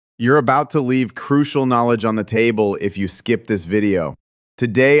You're about to leave crucial knowledge on the table if you skip this video.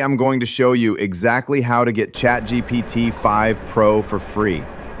 Today, I'm going to show you exactly how to get Chatgpt 5 Pro for free.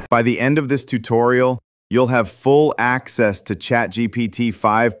 By the end of this tutorial, you'll have full access to Chatgpt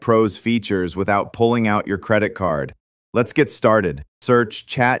 5 Pro's features without pulling out your credit card. Let's get started. Search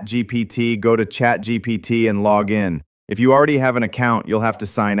Chatgpt, go to Chatgpt and log in. If you already have an account, you'll have to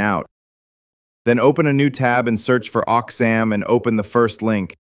sign out. Then open a new tab and search for Oxaam and open the first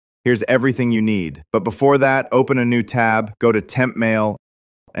link. Here's everything you need. But before that, open a new tab, go to Temp Mail,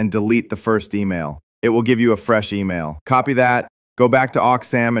 and delete the first email. It will give you a fresh email. Copy that, go back to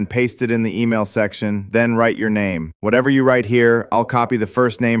Oxaam and paste it in the email section, then write your name. Whatever you write here, I'll copy the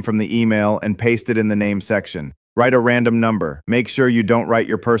first name from the email and paste it in the name section. Write a random number. Make sure you don't write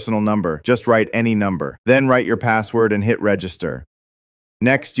your personal number, just write any number. Then write your password and hit register.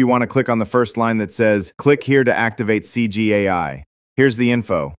 Next, you want to click on the first line that says, "Click here to activate CGAI." Here's the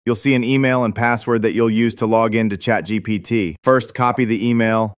info. You'll see an email and password that you'll use to log in to Chatgpt. First, copy the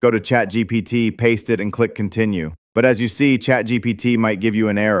email, go to Chatgpt, paste it, and click continue. But as you see, Chatgpt might give you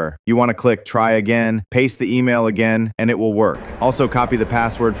an error. You want to click try again, paste the email again, and it will work. Also copy the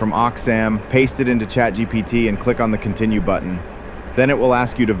password from Oxaam, paste it into Chatgpt, and click on the continue button. Then it will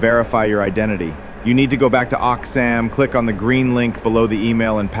ask you to verify your identity. You need to go back to Oxaam, click on the green link below the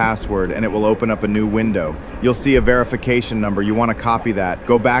email and password, and it will open up a new window. You'll see a verification number. You want to copy that.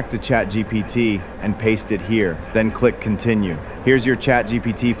 Go back to Chatgpt and paste it here. Then click continue. Here's your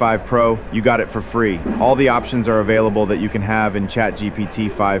Chatgpt 5 Pro. You got it for free. All the options are available that you can have in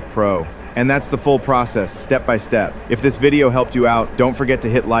Chatgpt 5 Pro. And that's the full process, step by step. If this video helped you out, don't forget to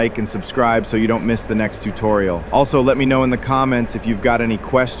hit like and subscribe so you don't miss the next tutorial. Also, let me know in the comments if you've got any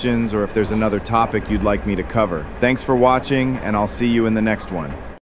questions or if there's another topic you'd like me to cover. Thanks for watching, and I'll see you in the next one.